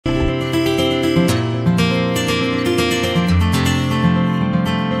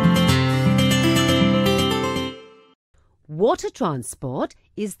Water transport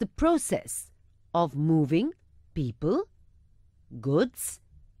is the process of moving people, goods,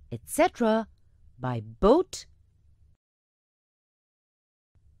 etc. by boat,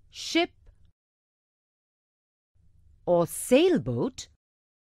 ship, or sailboat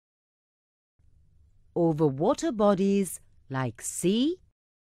over water bodies like sea,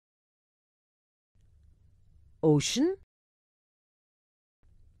 ocean,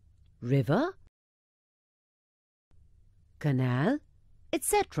 river, canal,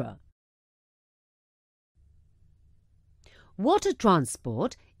 etc. Water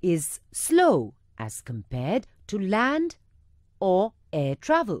transport is slow as compared to land or air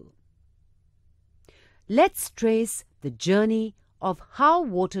travel. Let's trace the journey of how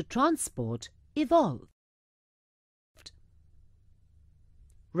water transport evolved.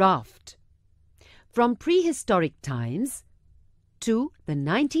 Raft. From prehistoric times to the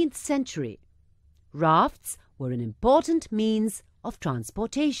 19th century, rafts were an important means of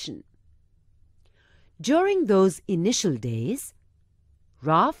transportation. During those initial days,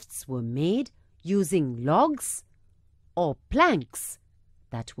 rafts were made using logs or planks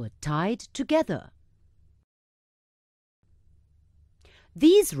that were tied together.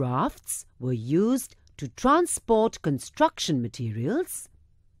 These rafts were used to transport construction materials,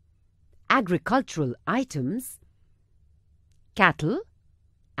 agricultural items, cattle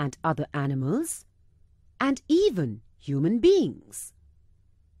and other animals, and even human beings.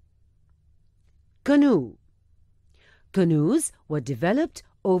 Canoe. Canoes were developed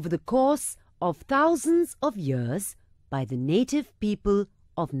over the course of thousands of years by the native people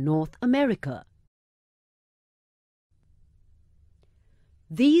of North America.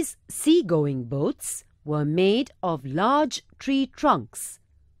 These seagoing boats were made of large tree trunks,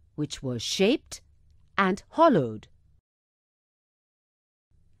 which were shaped and hollowed,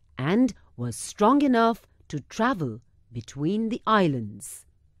 and were strong enough to travel between the islands.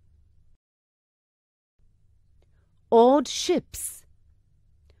 Oared ships.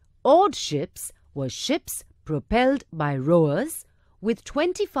 Oared ships were ships propelled by rowers with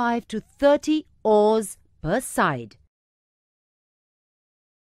 25 to 30 oars per side,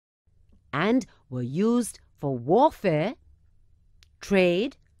 and were used for warfare,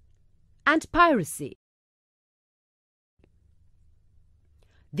 trade, and piracy.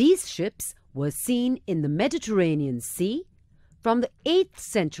 These ships were seen in the Mediterranean Sea from the 8th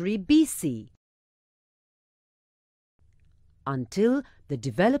century BC until the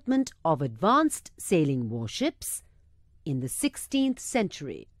development of advanced sailing warships in the 16th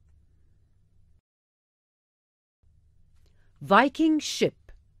century. Viking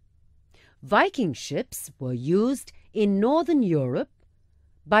ship. Viking ships were used in Northern Europe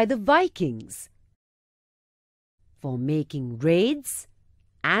by the Vikings for making raids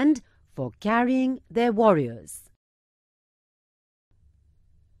and for carrying their warriors.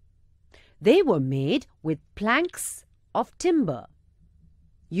 They were made with planks of timber,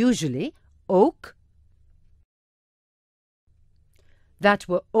 usually oak, that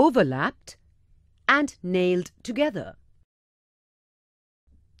were overlapped and nailed together.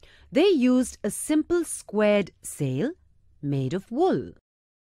 They used a simple squared sail made of wool.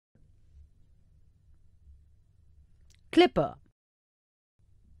 Clipper.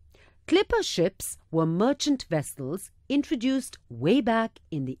 Clipper ships were merchant vessels introduced way back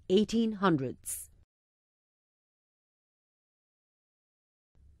in the 1800s.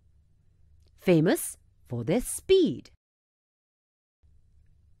 Famous for their speed.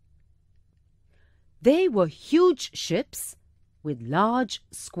 They were huge ships with large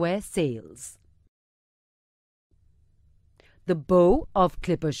square sails. The bow of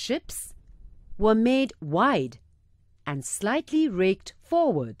clipper ships were made wide and slightly raked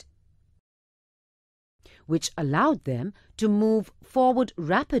forward, which allowed them to move forward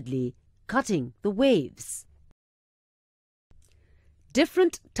rapidly, cutting the waves.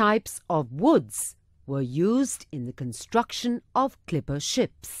 Different types of woods were used in the construction of clipper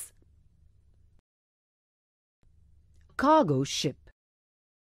ships. Cargo ship.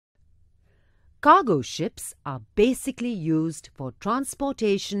 Cargo ships are basically used for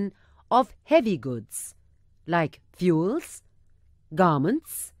transportation of heavy goods like fuels,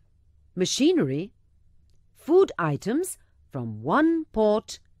 garments, machinery, food items from one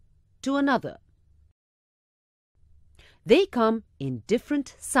port to another. They come in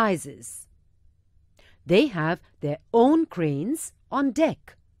different sizes. They have their own cranes on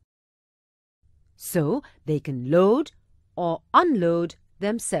deck, so they can load or unload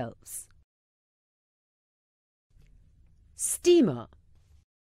themselves. Steamer.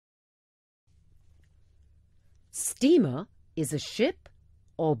 Steamer is a ship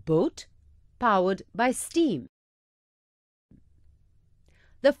or boat powered by steam.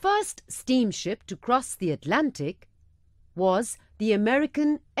 The first steamship to cross the Atlantic was the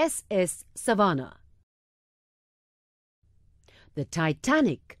American SS Savannah. The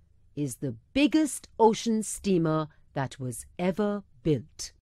Titanic is the biggest ocean steamer that was ever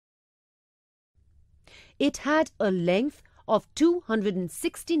built. It had a length of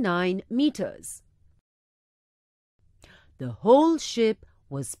 269 meters. The whole ship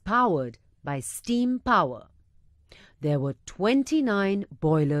was powered by steam power. There were 29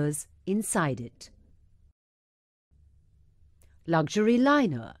 boilers inside it. Luxury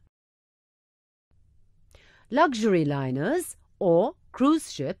liner. Luxury liners, or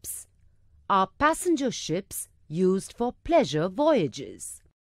cruise ships, are passenger ships used for pleasure voyages.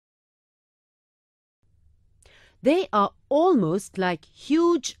 They are almost like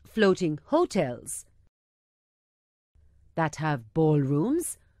huge floating hotels that have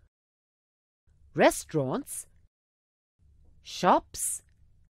ballrooms, restaurants, shops,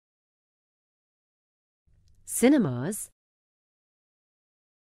 cinemas,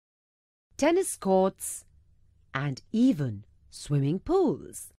 tennis courts, and even swimming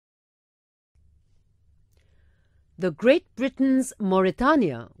pools. The Great Britain's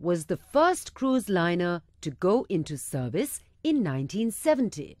Mauretania was the first cruise liner to go into service in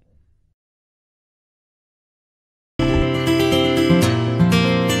 1970.